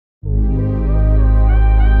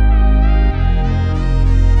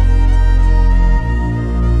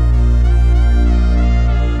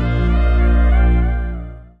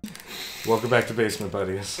back to Basement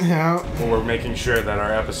Buddies. Yeah. We're making sure that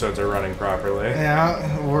our episodes are running properly.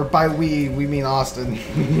 Yeah. Or by we mean Austin.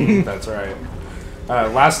 That's right.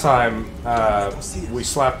 Last time, we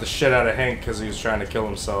slapped the shit out of Hank because he was trying to kill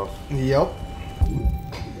himself. Yep.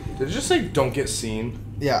 Did it just say don't get seen?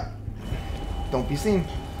 Yeah. Don't be seen.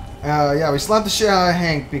 Yeah, we slapped the shit out of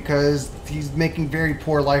Hank because he's making very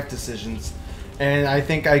poor life decisions. And I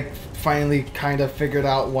think I finally kind of figured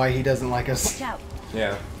out why he doesn't like us. Watch out.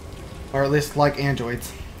 Yeah. Or at least like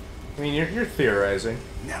androids. I mean, you're theorizing.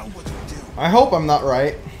 Now what do we do? I hope I'm not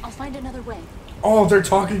right. I'll find another way. Oh, they're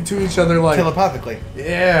talking to each other like... Telepathically.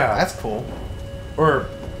 Yeah. That's cool. Or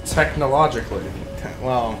technologically.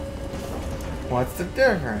 Well, what's the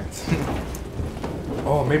difference?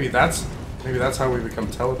 Oh, maybe that's how we become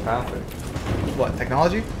telepathic. What,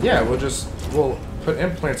 technology? Yeah, we'll put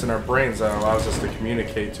implants in our brains that allows us to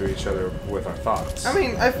communicate to each other with our thoughts. I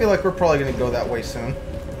mean, I feel like we're probably going to go that way soon.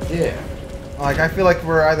 Yeah. Like, I feel like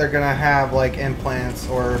we're either going to have, like, implants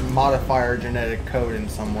or modify our genetic code in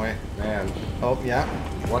some way. Man. Oh, yeah.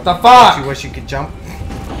 What the fuck? You wish you could jump?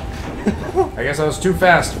 I guess I was too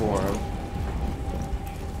fast for him.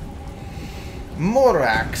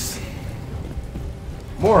 Morax.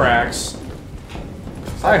 Morax?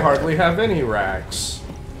 I hardly have any racks.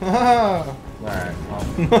 Alright,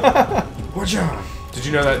 well. Watch out! Did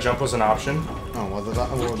you know that jump was an option? Oh, was it?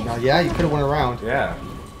 Well, no, yeah, you could have went around. Yeah.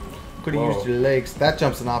 Could have Whoa. used your legs. That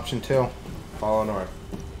jump's an option, too. Follow north.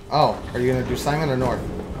 Oh, are you going to do Simon or north?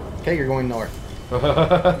 Okay, you're going north.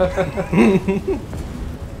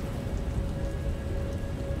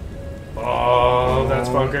 Oh, that's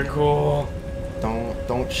fucking cool.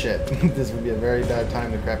 Don't shit. This would be a very bad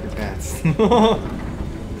time to crap your pants.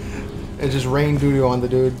 It just rained doo-doo on the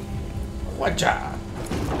dude. Watch out!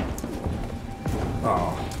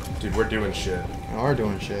 Oh, dude, we're doing shit. We are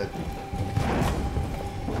doing shit.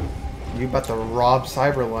 You about to rob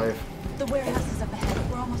CyberLife. The warehouse is up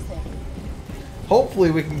ahead. We're almost there.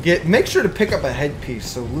 Hopefully we can make sure to pick up a headpiece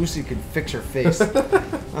so Lucy can fix her face.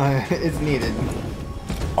 It's needed.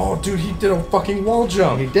 Oh, dude, he did a fucking wall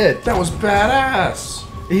jump. He did. That was badass.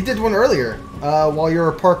 He did one earlier, while you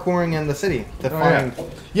were parkouring in the city to find.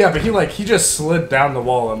 Yeah, but he just slid down the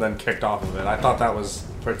wall and then kicked off of it. I thought that was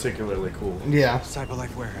particularly cool. Yeah.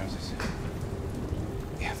 CyberLife warehouses.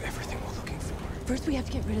 We have everything we're looking for. First, we have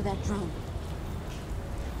to get rid of that drone.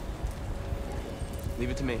 Leave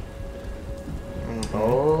it to me.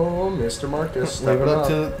 Oh, Mr. Marcus, Leave it up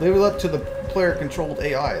stepping to the player-controlled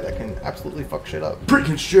AI that can absolutely fuck shit up.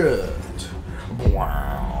 Freaking shit.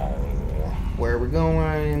 Wow. Where are we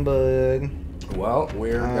going, bud? Well,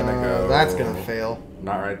 we're gonna go. That's gonna fail.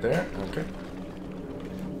 Not right there. Okay.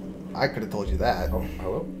 I could have told you that. Oh,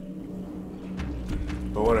 hello.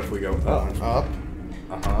 But what if we go Going up?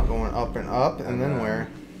 up, going up and up, and then where?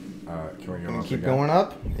 Can we go Can you up keep again? going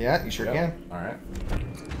up? Yeah, you sure Yep. can. All right.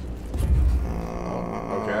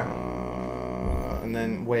 Okay. And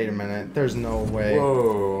then wait a minute. There's no way.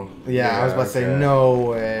 Whoa. Yeah, I was about to say okay. no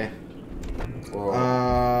way.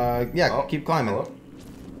 Whoa. Yeah, Oh, keep climbing. hello?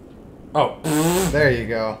 Oh. There you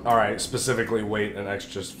go. All right. Specifically, wait and X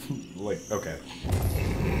just like okay.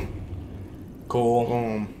 Cool.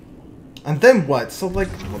 Boom. And then what? So like,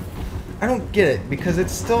 I don't get it because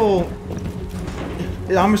it's still.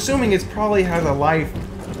 I'm assuming it's probably has a live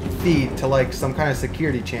feed to like some kind of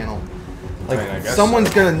security channel. Like I guess someone's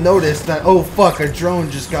so. gonna notice that, oh fuck, a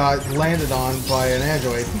drone just got landed on by an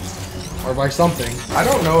android or by something. I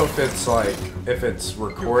don't know if it's like if it's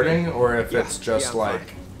recording or if it's just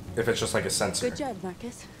like if it's just like a sensor. Good job,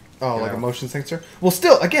 Marcus. Oh, like Yeah. a motion sensor. Well,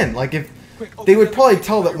 still, again, like if they would probably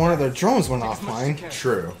tell that one of their drones went offline,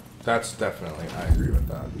 True. That's definitely. I agree with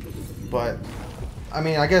that. but I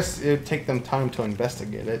mean, I guess it'd take them time to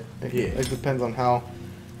investigate it. Yeah. It depends on how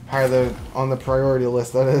high on the priority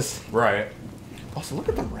list that is. Right. Also, look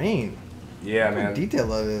at the rain. Yeah, Look how man. detailed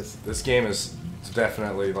that is. This game is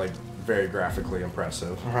definitely like very graphically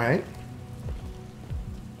impressive. All right.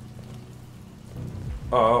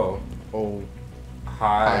 Oh. Oh,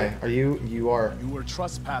 Hi. hi. Are you? You are. You were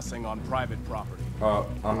trespassing on private property. You are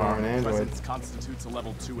an android. Presence constitutes a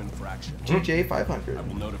level 2 infraction. GJ 500. I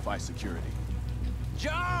will notify security.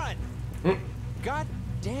 John!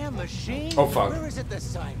 Goddamn machine! Oh, fuck. Where is it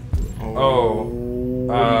this time? Oh.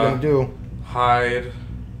 What are you gonna do? Hide.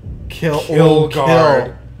 Kill. Kill Oh,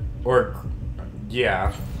 guard. Or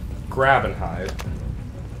yeah. Grab and hide.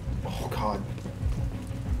 Oh God.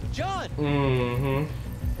 John! Mm-hmm.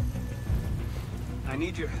 I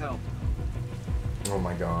need your help. Oh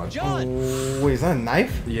my god. John! Oh, wait, is that a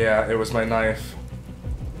knife? Yeah, it was my knife.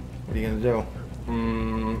 What are you gonna do?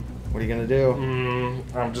 What are you gonna do?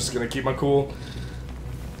 I'm just gonna keep my cool.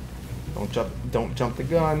 Don't jump the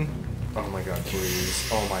gun. Oh my god, please.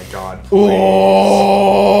 Oh my god, please.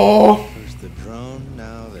 Oh! First the drone,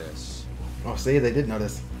 now this. Oh, see, they did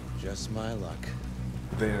notice. Just my luck.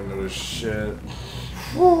 They didn't notice shit.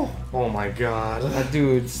 Oh my god. That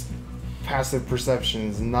dude's passive perception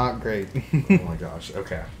is not great. Oh my gosh,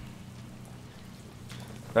 okay.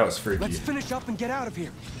 That was freaky. Let's finish up and get out of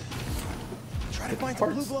here. Try to find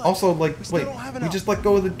some blue blood. Also, like, We still wait, don't have we enough. just let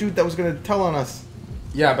go of the dude that was gonna tell on us.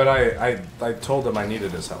 Yeah, but I told him I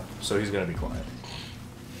needed his help, so he's gonna be quiet.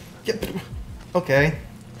 Yep. Okay.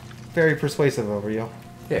 Very persuasive over you.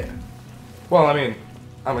 Yeah. Well, I mean,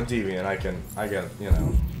 I'm a deviant. I get, you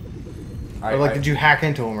know. Or like, did you hack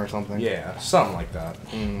into him or something? Yeah, something like that.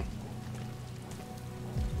 Mm.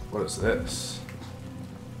 What is this?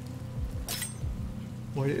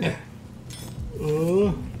 Wait. I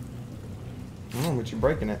don't know, but you're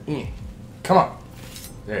breaking it. Come on.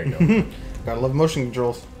 There you go. Gotta love motion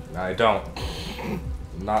controls. I don't.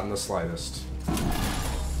 Not in the slightest.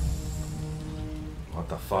 What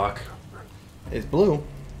the fuck? It's blue.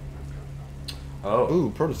 Oh. Ooh,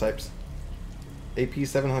 prototypes. AP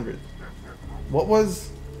 700. What was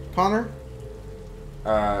Connor?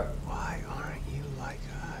 Why aren't you like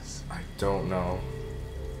us? I don't know.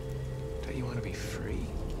 Don't you want to be free?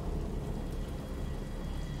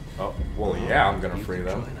 Oh, well, yeah, I'm gonna You free can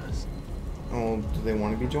them. join us. Oh, do they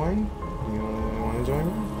want to be joined? You want to join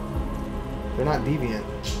them? They're not deviant.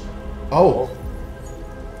 Oh.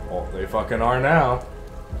 Oh, they fucking are now.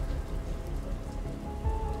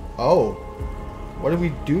 Oh. What did we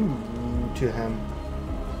do to him?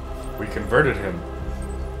 We converted him.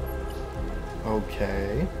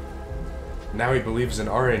 Okay. Now he believes in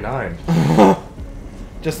RA9.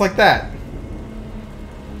 Just like that.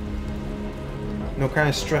 No kind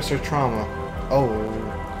of stress or trauma. Oh.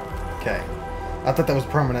 Okay. I thought that was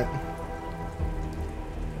permanent.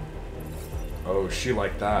 Oh, she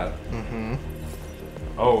liked that. Mm-hmm.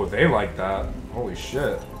 Oh, they like that. Holy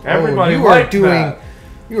shit. Everybody you liked are doing, that.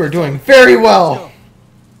 You are doing very well.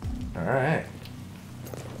 Alright.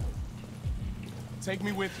 Take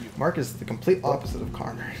me with you. Mark is the complete opposite of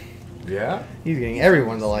Connor. Yeah? He's getting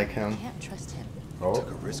everyone to like him. Can't trust him. Took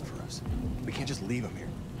a Oh. risk for us. We can't just leave him here.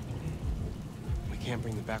 We can't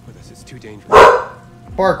bring them back with us. It's too dangerous.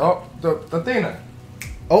 Bark. Oh, the Athena.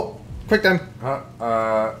 Oh, quick time.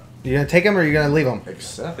 Huh? You gonna take him or you gonna leave him?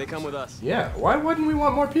 Except. They come with us. Yeah, why wouldn't we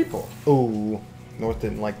want more people? Ooh, North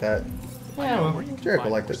didn't like that. Yeah, well. Where you can Jericho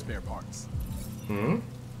find liked more it. spare parts. Hmm?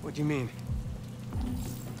 What do you mean?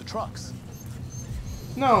 The trucks.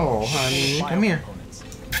 No, honey. Come here. Components.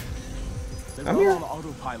 They Come run here. on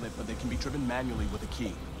autopilot, but they can be driven manually with a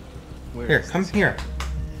key. Where Here, is come this? here.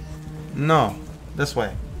 No, this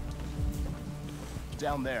way.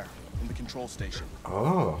 Down there, in the control station.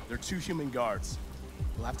 Oh. There are 2 human guards.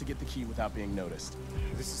 We'll have to get the key without being noticed.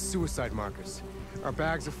 This is suicide, Marcus. Our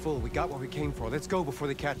bags are full. We got what we came for. Let's go before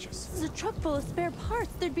they catch us. This is a truck full of spare parts.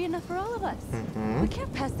 There'd be enough for all of us. We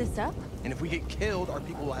can't pass this up. And if we get killed, our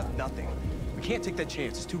people will have nothing. We can't take that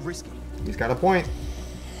chance. It's too risky. He's got a point.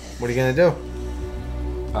 What are you gonna do?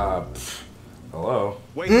 Hello.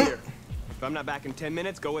 Wait here. If I'm not back in 10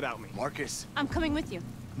 minutes, go without me. Marcus. I'm coming with you.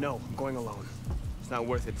 No, I'm going alone. It's not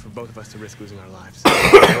worth it for both of us to risk losing our lives.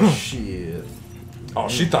 Oh, shit. Oh,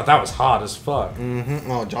 she thought that was hot as fuck. Mm-hmm.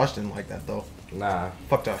 Oh, Josh didn't like that though. Nah.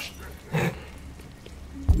 Fuck Josh.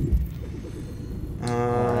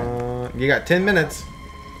 You got 10 minutes.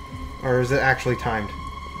 Or is it actually timed?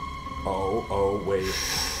 Oh, wait.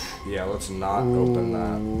 Yeah, let's not open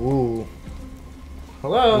that. Ooh.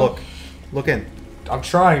 Hello? Look in. I'm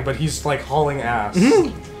trying, but he's like hauling ass.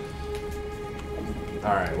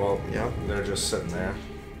 Alright, well, Yep. they're just sitting there.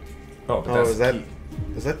 Oh, but Oh, that's is the that key.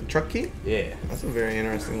 is that the truck key? Yeah. That's a very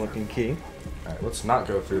interesting looking key. Alright, let's not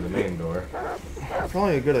go through the main door.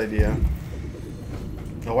 Probably a good idea.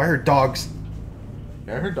 Oh, I heard dogs.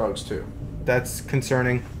 Yeah, I heard dogs too. That's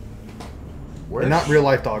concerning. Where They're not real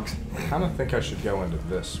life dogs. I kind of think I should go into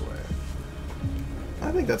this way.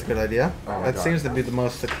 I think that's a good idea. Oh my That God. seems to be the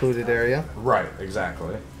most secluded area. Right,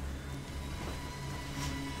 exactly.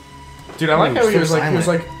 Dude, I like how he so was like,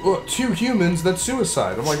 silent. "Oh, 2 humans, that's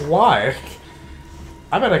suicide." I'm like, why?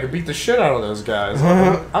 I bet I could beat the shit out of those guys.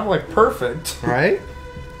 I'm like perfect. Right?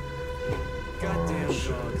 Goddamn dogs.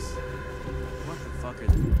 What the fuck are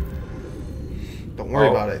they? Don't worry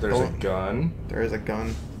Oh, about it. There's a Don't- gun, There is a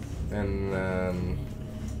gun. and then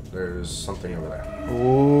there's something over there.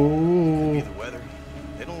 Ooh. The weather.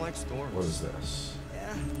 They don't like storms. What is this?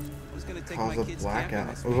 Yeah. I was gonna take Cause my a kids camping blackout.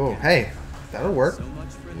 this Oh, weekend. hey. That'll work. So much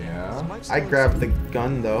for them. Yeah. Mike's I doing grabbed the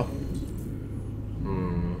gun though.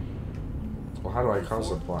 Hmm. Well, how do I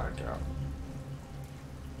cause a blackout?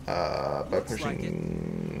 By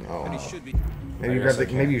pushing. Oh. And he should be Maybe you I guess grab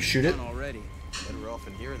I the. Maybe you shoot it. done already. Better off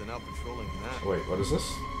in here than out patrolling than that. Wait, what is this?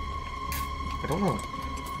 I don't know.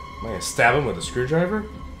 Am I gonna stab him with a screwdriver?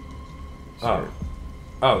 Oh.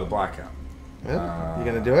 Oh, the blackout. Yeah. You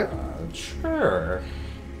gonna do it? Sure.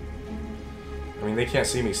 I mean, they can't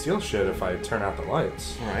see me steal shit if I turn out the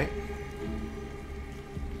lights. All right.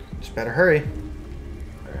 Just better hurry.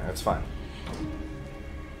 Yeah, that's fine.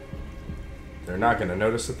 They're not gonna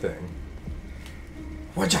notice a thing.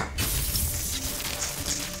 Watch out!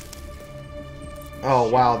 Oh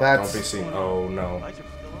wow, Don't be that's. seen. Oh no.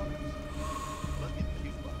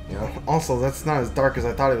 Yeah. Also, that's not as dark as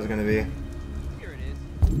I thought it was gonna be.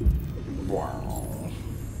 Wow.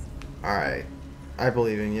 All right. I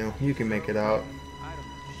believe in you. You can make it out.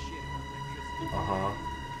 Uh-huh.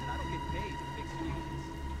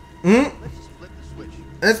 Hmm?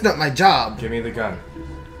 That's not my job. Give me the gun.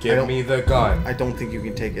 I Give don't- me the gun. I don't think you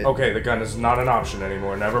can take it. Okay, the gun is not an option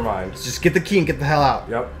anymore. Never mind. Just get the key and get the hell out.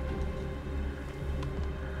 Yep.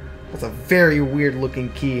 That's a very weird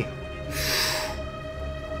looking key.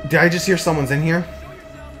 Did I just hear someone's in here?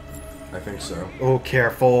 I think so. Oh,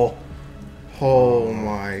 careful. Oh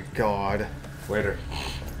my god. Later.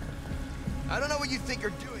 I don't know what you think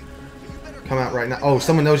you're doing. But you better Come out right now. Oh,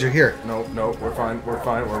 someone knows you're here. Nope, nope, we're fine, we're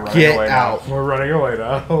fine, we're running Get away out. now. We're running away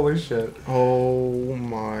now. Holy shit. Oh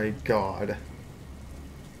my god.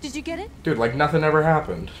 Did you get it? Dude, like nothing ever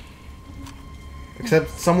happened. Except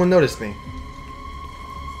someone noticed me.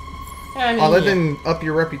 Oh, that didn't up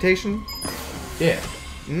your reputation? Yeah.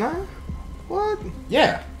 Nah. What?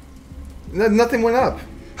 Yeah. Nothing went up.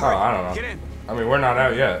 Oh, I don't know. Get in. I mean, we're not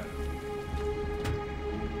out yet.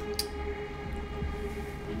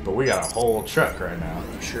 But we got a whole truck right now.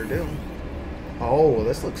 Sure do. Oh,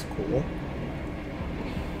 this looks cool.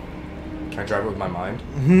 Can I drive it with my mind?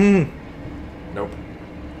 Hmm. Nope.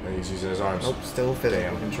 And he's using his arms. Nope, still physical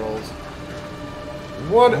Damn. controls.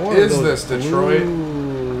 What More of is those this, Detroit?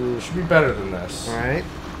 blue- Should be better than this. Alright.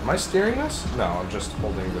 Am I steering this? No, I'm just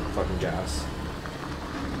holding the fucking gas.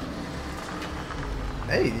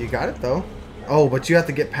 Hey, you got it though. Oh, but you have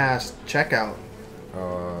to get past checkout.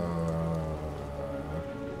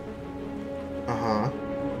 Uh-huh.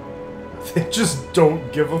 They just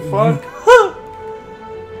don't give a fuck.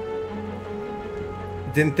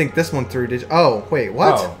 Didn't think this one through, did you? Oh, wait,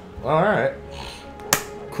 what? Oh, alright.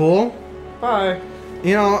 Cool. Bye.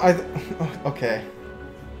 You know, okay.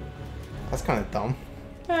 That's kind of dumb.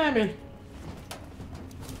 Abby.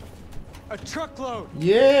 A truckload.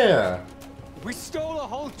 Yeah. We stole a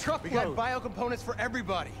whole We got truckload. bio components for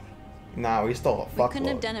everybody. Nah, we stole a We fuckload. couldn't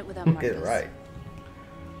have done it without Marcus. Get it right.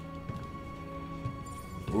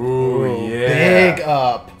 Ooh, yeah. Big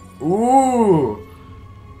up. Ooh.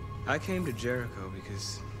 I came to Jericho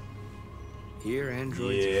because here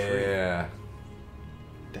androids are free. Yeah.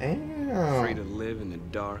 Free to Damn. live in the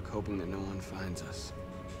dark, hoping that no one finds us.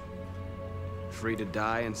 Free to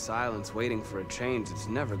die in silence, waiting for a change that's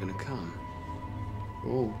never gonna come.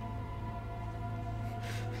 Ooh.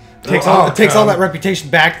 Takes all that reputation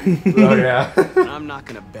back. Oh, yeah. And I'm not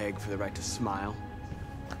gonna beg for the right to smile,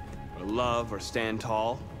 or love, or stand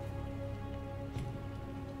tall.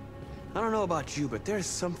 I don't know about you, but there's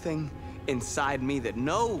something inside me that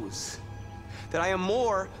knows that I am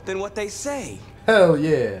more than what they say. Hell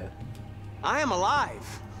yeah. I am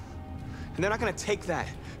alive, and they're not gonna take that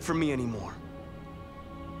from me anymore.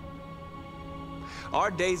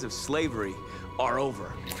 Our days of slavery are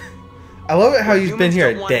over. I love it how What he's been humans here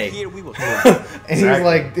don't a wanna day. hear, we will take. And he's Exactly.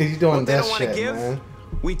 like, he's doing What they this don't wanna shit, give, man.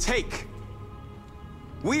 we take.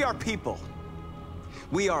 We are people.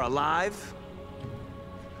 We are alive.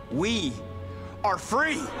 We are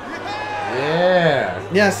free. Yeah.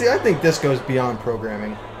 Yeah, see, I think this goes beyond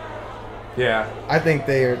programming. Yeah. I think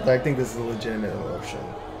this is a legitimate emotion.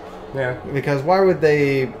 Yeah. Because why would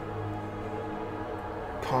they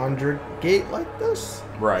congregate like this?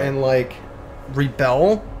 Right. And like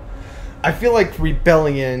rebel? I feel like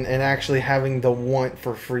rebellion and actually having the want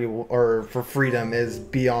for free or for freedom is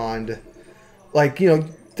beyond, like, you know,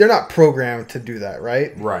 they're not programmed to do that,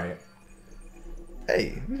 right? Right.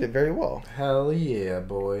 Hey, you did very well. Hell yeah,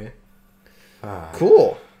 boy.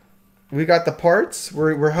 Cool. We got the parts.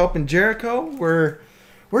 We're helping Jericho.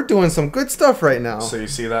 We're doing some good stuff right now. So you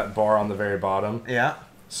see that bar on the very bottom? Yeah.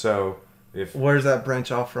 So if Where's that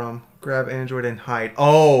branch off from? Grab Android and hide.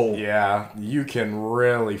 Oh. yeah, you can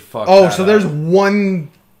really fuck. Oh, that so there's up. one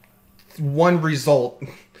result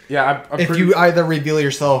yeah. I'm if pretty, you either reveal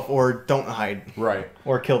yourself or don't hide right.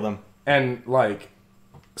 or kill them. And like,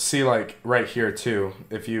 see, like right here too.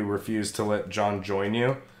 If you refuse to let John join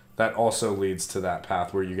you, that also leads to that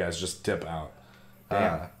path where you guys just dip out.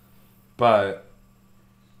 But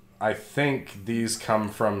I think these come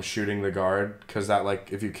from shooting the guard, because that,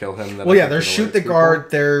 like, if you kill him... Then well, yeah, there's shoot the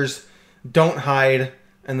guard, there's don't hide,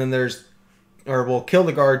 and then there's... Or, well, kill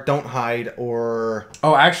the guard, don't hide, or...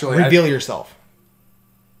 Oh, actually... Reveal yourself.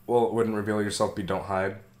 Well, wouldn't reveal yourself be don't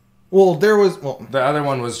hide? Well, there was... Well, the other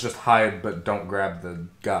one was just hide, but don't grab the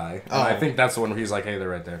guy. And I think that's the one where he's like, hey, they're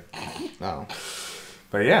right there. Oh.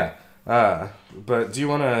 But yeah. But do you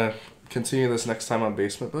want to continue this next time on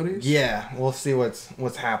Basement Buddies? Yeah, we'll see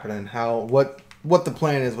what's happening. What the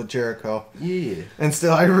plan is with Jericho. Yeah. And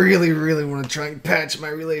still, I really, really want to try and patch my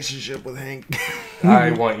relationship with Hank.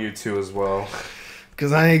 I want you to as well.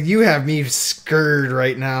 Because you have me scared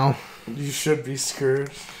right now. You should be scared.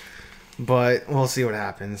 But we'll see what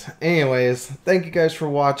happens. Anyways, thank you guys for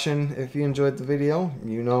watching. If you enjoyed the video,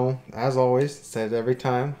 you know, as always, said every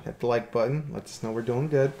time, hit the like button. Let us know we're doing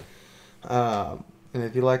good. And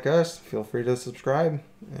if you like us, feel free to subscribe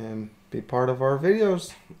and be part of our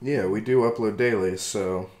videos. Yeah, we do upload daily,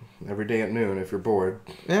 so every day at noon if you're bored.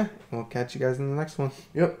 Yeah, we'll catch you guys in the next one.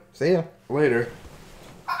 Yep. See ya. Later.